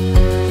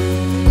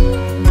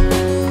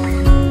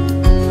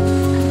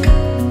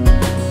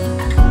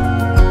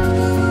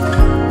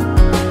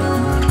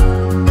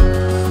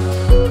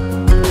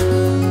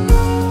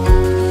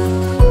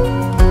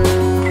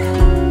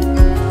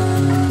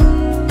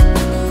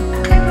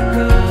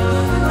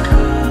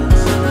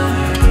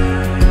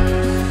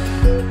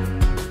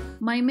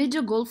 My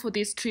major goal for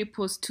this trip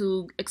was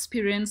to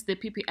experience the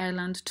Phi Phi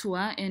Island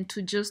tour and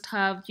to just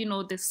have, you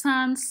know, the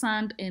sand,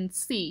 and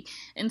sea.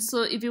 And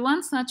so if you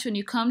want such, when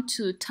you come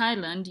to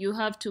Thailand, you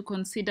have to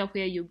consider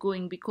where you're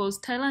going, because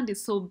Thailand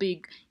is so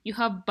big. You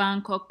have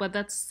Bangkok, but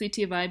that's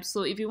city vibes.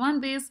 So if you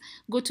want this,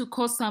 go to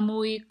Koh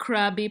Samui,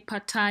 Krabi,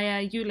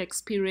 Pattaya. You'll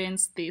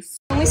experience this.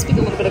 I only speak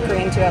a little bit of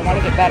Korean too. I want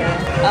to get better.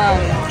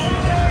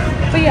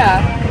 But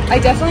yeah, I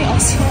definitely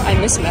also I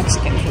miss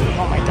Mexican food.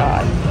 Oh my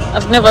god.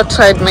 I've never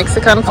tried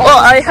Mexican food. Oh,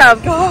 I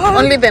have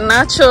only the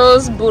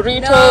nachos,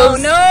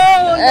 burritos.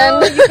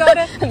 No, you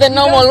gotta the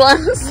normal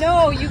ones.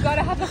 No, you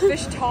gotta have a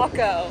fish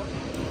taco.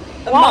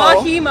 A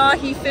Wow.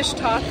 mahi fish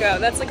taco.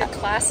 That's like a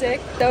classic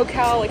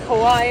SoCal, like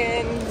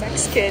Hawaiian,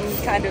 Mexican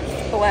kind of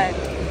blend.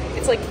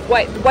 It's like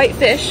white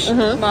fish,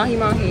 mahi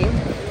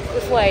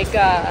with like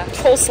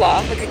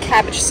coleslaw, like a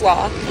cabbage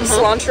slaw,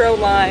 cilantro,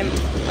 lime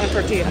on a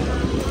tortilla.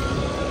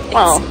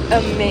 Wow.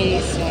 It's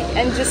amazing.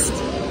 And just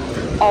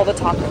all the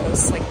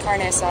tacos, like carne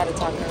asada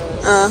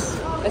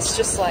tacos. It's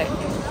just like,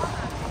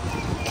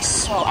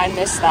 so I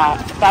miss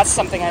that. That's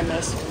something I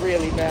miss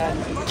really bad.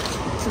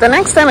 The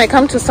next time I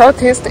come to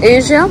Southeast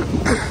Asia,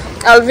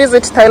 I'll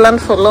visit Thailand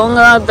for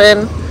longer,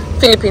 then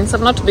Philippines.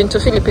 I've not been to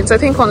Philippines. I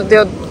think on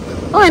the,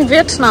 in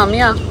Vietnam,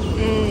 yeah.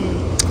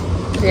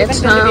 You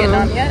haven't been to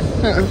Vietnam yet?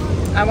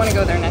 I want to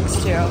go there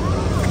next too.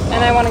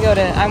 And I want to go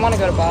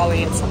to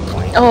Bali at some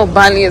point. Oh,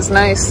 Bali is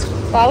nice.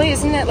 Bali,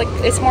 isn't it like,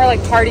 it's more like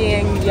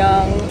partying,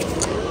 young?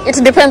 It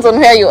depends on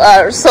where you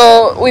are.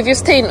 So if you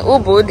stay in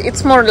Ubud,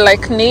 it's more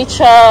like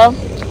nature,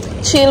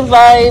 chill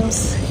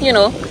vibes, you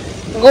know.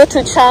 Go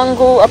to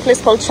Canggu, a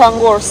place called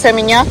Canggu or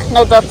Seminyak.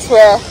 Now that's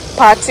where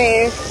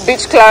party,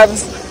 beach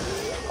clubs,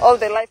 all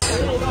the life.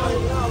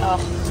 Oh,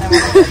 I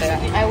want to go there.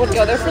 I would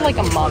go there for like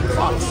a month,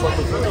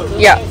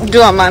 honestly. Yeah,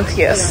 do a month,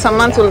 yes. A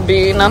month will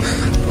be enough.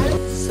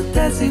 So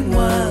dancing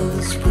while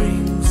the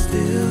spring's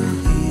still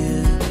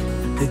here.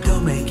 They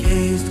don't make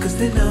haste cause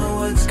they know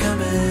what's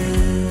coming.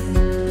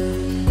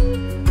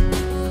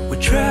 We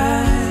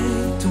try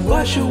to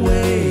wash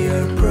away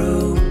our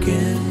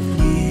broken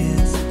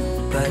years,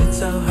 but it's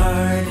so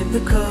hard in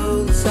the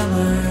cold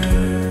summer.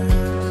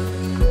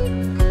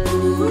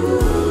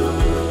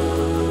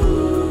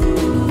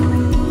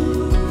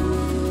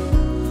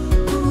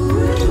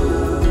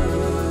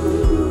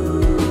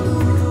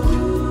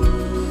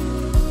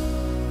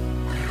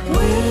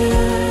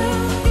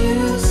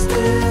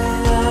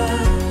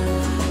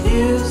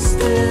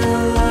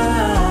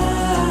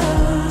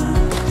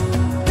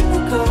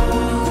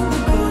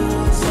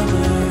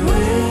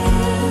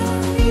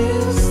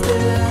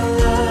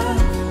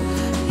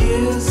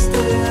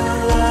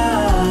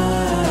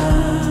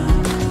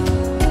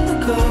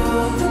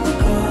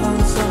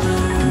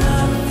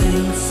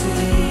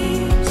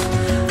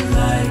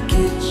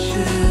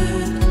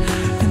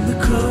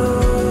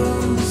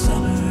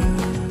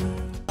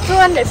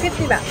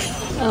 250 baht.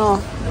 Oh,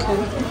 okay.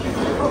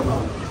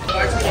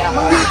 Yeah.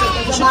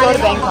 You should go to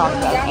Bangkok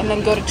though, and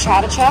then go to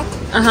Chatuchak.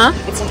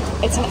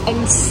 It's an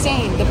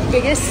insane, the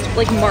biggest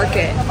like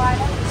market.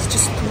 It's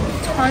just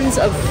tons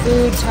of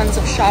food, tons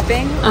of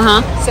shopping.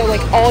 So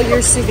like all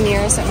your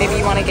souvenirs that maybe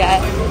you want to get,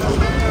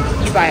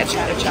 you buy at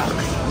Chatuchak.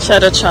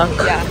 Chatuchak.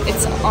 Yeah,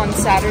 it's on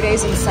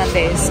Saturdays and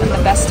Sundays, and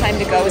the best time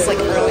to go is like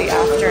early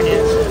afternoon.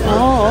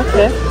 Oh,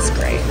 okay. It's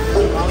great.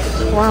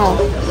 Wow.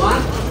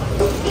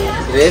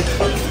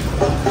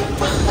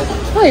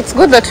 Oh, it's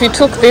good that we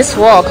took this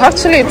walk.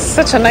 Actually, it's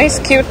such a nice,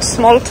 cute,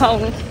 small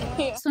town.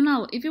 So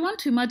now, if you want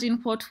to imagine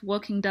what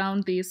walking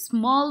down this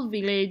small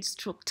village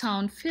stroke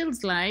town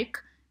feels like,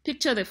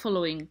 picture the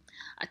following: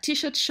 a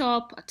t-shirt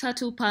shop, a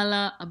tattoo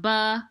parlor, a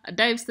bar, a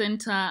dive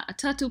center, a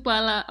tattoo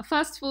parlor, a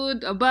fast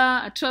food, a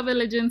bar, a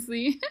travel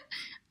agency,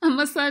 a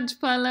massage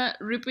parlor,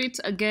 repeat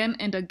again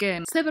and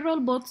again. Several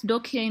boats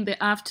dock here in the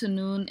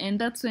afternoon, and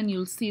that's when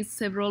you'll see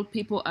several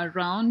people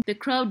around. The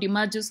crowd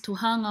emerges to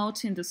hang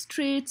out in the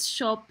streets,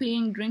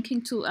 shopping,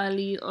 drinking too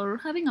early, or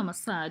having a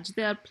massage.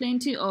 There are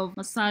plenty of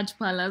massage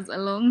parlors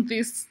along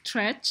this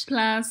stretch,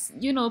 plus,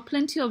 you know,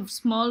 plenty of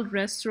small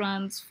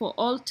restaurants for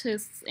all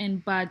tastes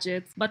and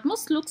budgets, but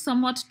most look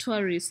somewhat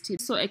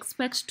touristy, so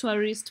expect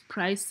tourist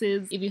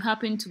prices if you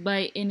happen to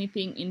buy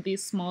anything in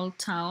this small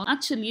town.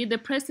 Actually, the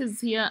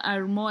prices here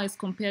are more as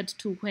compared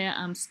to where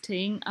I'm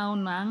staying, Ao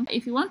Nang.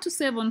 If you want to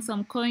save on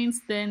some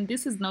coins, then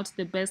this is not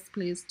the best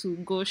place to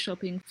go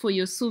shopping for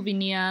your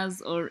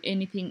souvenirs or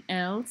anything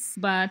else.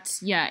 But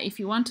yeah, if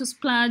you want to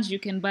splurge, you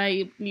can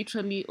buy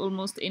literally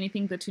almost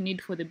anything that you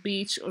need for the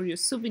beach or your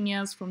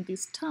souvenirs from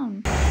this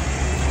town.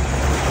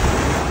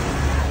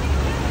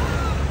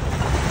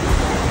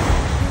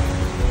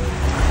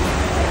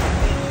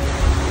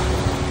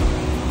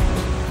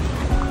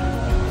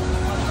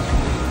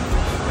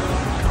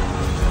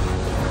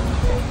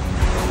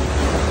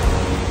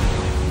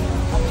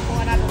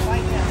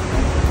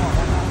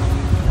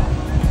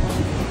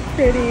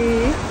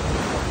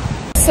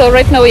 So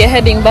right now we are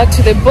heading back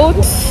to the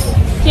boat.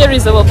 Here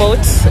is our boat,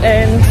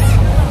 and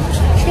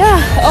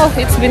yeah, oh,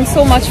 it's been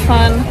so much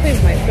fun.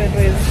 Where's my friend?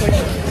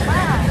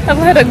 I've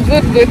had a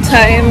good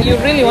time. You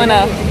really want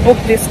to book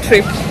this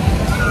trip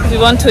if you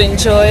want to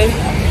enjoy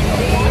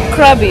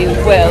Krabi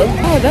well.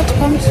 Oh, that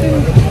palm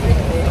tree.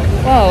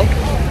 Wow.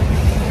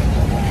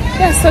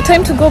 Yeah, so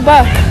time to go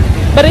back.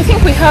 But I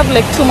think we have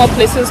like 2 more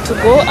places to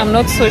go. I'm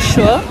not so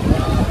sure,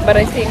 but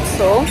I think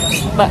so.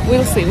 But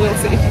we'll see, we'll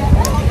see.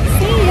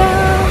 See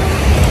ya!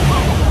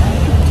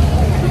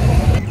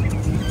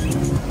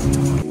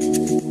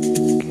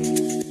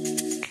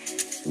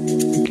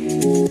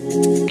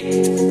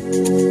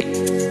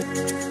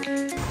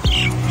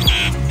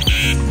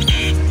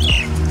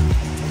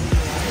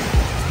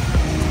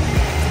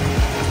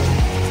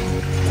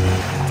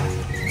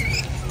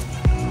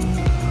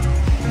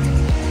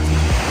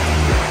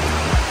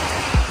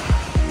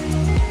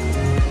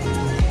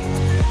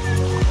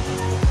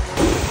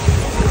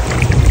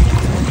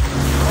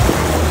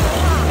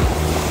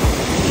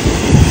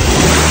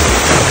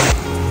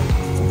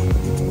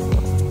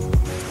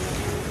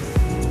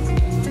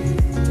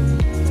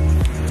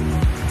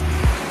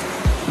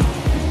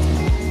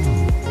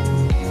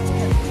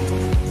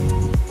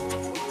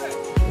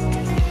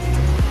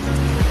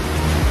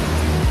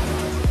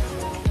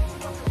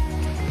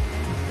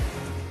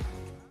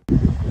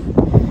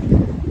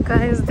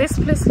 Guys, this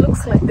place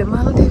looks like the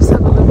Maldives. Have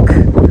a look.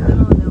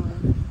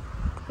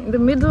 In the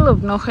middle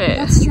of nowhere.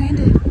 Not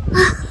stranded.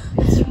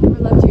 We're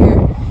loved here.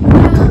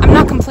 I'm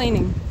not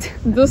complaining.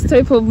 Those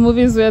type of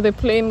movies where the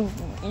plane,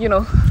 you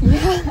know,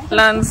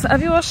 lands.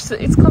 Have you watched?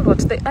 It's called what?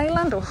 The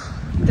Island of.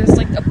 There's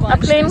like a bunch. A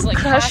plane like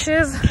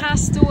crashes.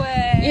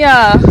 Castaway.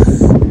 Yeah.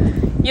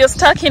 You're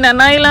stuck in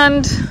an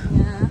island.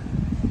 Yeah.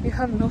 You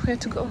have nowhere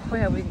to go.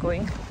 Where are we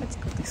going? Let's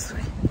go this way.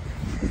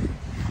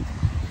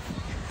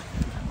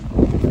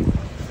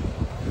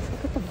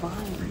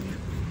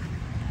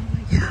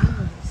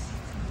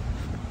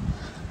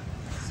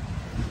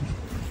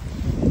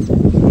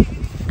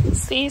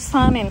 Sea,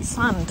 sun and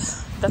sand.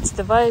 That's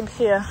the vibe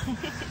here.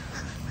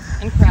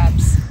 And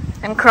crabs.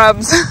 And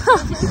crabs.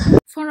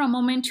 For a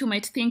moment you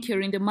might think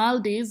you're in the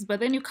Maldives, but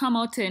then you come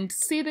out and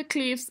see the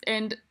cliffs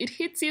and it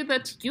hits you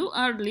that you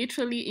are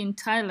literally in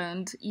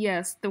Thailand.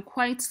 Yes, the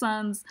white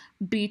sands,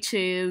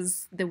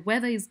 beaches, the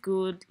weather is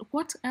good.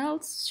 What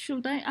else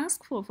should I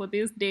ask for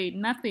this day?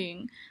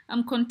 Nothing.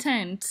 I'm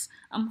content,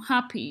 I'm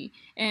happy,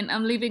 and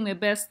I'm living my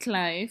best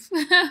life.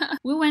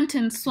 We went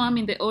and swam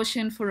in the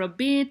ocean for a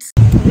bit.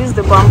 This is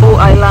the Bamboo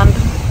Island.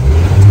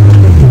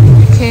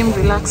 We came,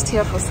 relaxed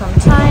here for some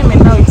time,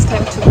 and now it's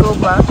time to go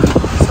back.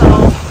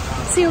 So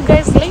see you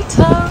guys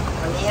later.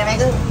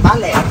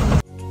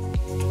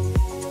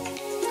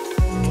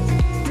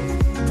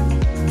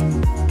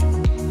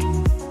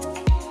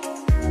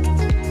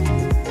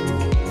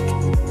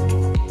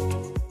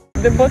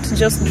 The boat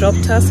just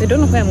dropped us. I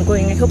don't know where I'm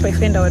going. I hope I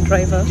find our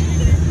driver.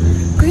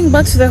 Going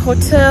back to the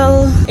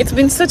hotel. It's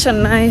been such a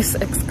nice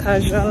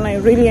excursion. I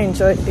really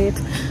enjoyed it.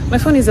 My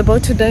phone is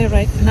about to die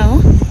right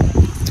now.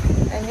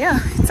 And yeah,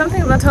 it's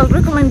something that I'll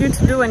recommend you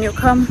to do when you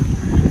come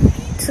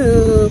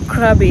to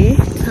Krabi,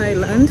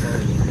 Thailand.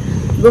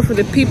 Go for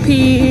the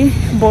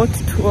PP boat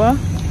tour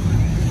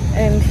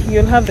and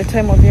you'll have the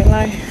time of your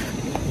life.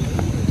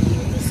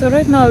 So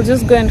right now I'll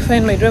just go and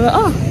find my driver.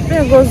 Oh,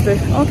 there goes the,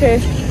 okay,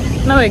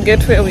 now I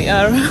get where we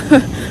are.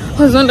 I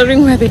was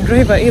wondering where the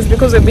driver is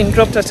because we've been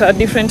dropped at a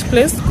different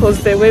place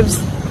because the waves,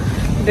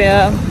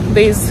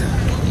 there's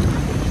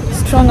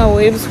stronger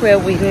waves where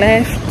we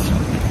left,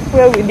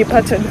 where we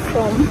departed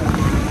from.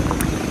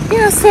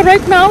 Yeah, so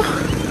right now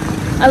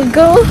I'll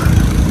go,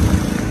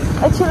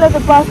 I chill at the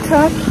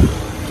bathtub.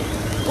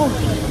 Oh,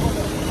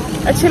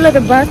 I chill at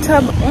the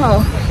bathtub.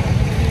 Wow.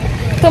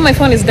 So my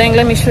phone is dying.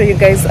 Let me show you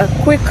guys a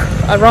quick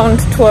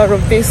around tour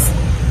of this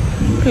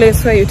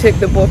place where you take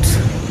the boat.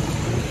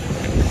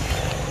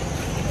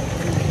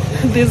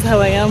 This is how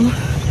I am.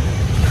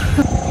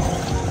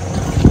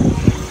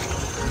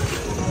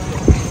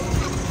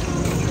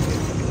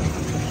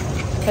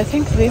 I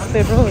think this is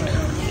the road.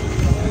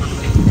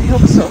 I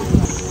hope so.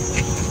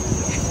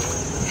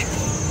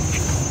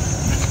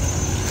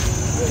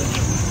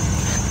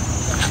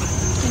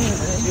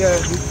 Yeah,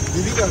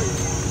 Didi Kali.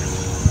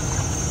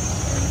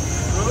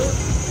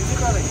 Didi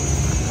Kali.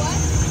 What?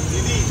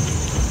 Didi.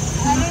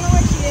 I don't know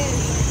what she is.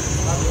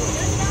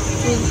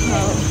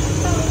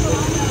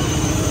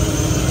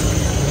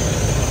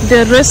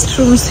 There are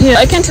restrooms here.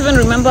 I can't even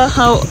remember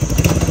how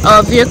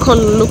our vehicle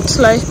looked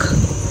like.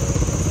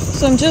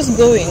 So I'm just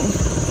going.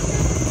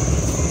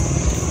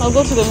 I'll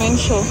go to the main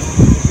show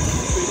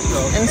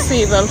and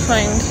see if I'll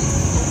find.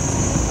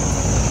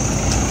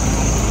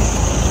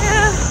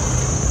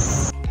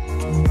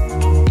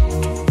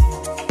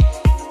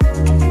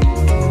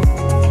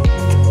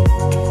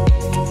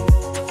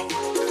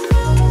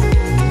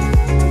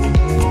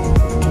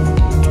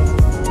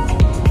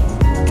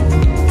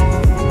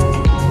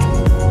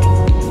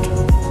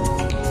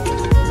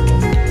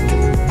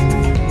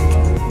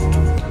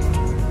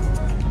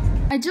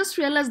 I just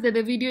realized that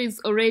the video is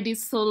already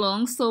so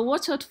long, so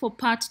watch out for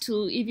part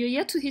 2. If you're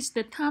yet to hit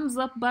the thumbs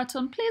up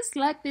button, please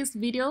like this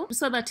video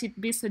so that it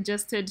be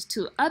suggested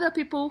to other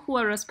people who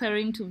are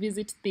aspiring to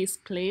visit this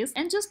place.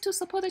 And just to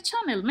support the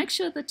channel, make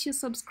sure that you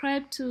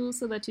subscribe too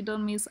so that you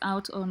don't miss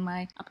out on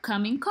my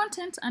upcoming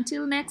content.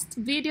 Until next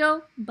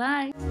video,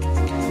 bye!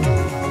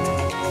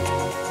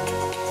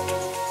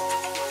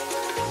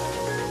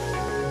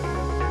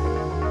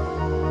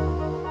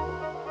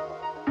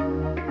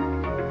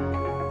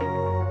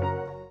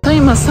 Thai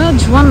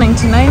massage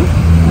 $199.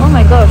 Oh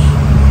my gosh,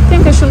 I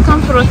think I should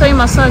come for a Thai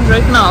massage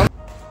right now.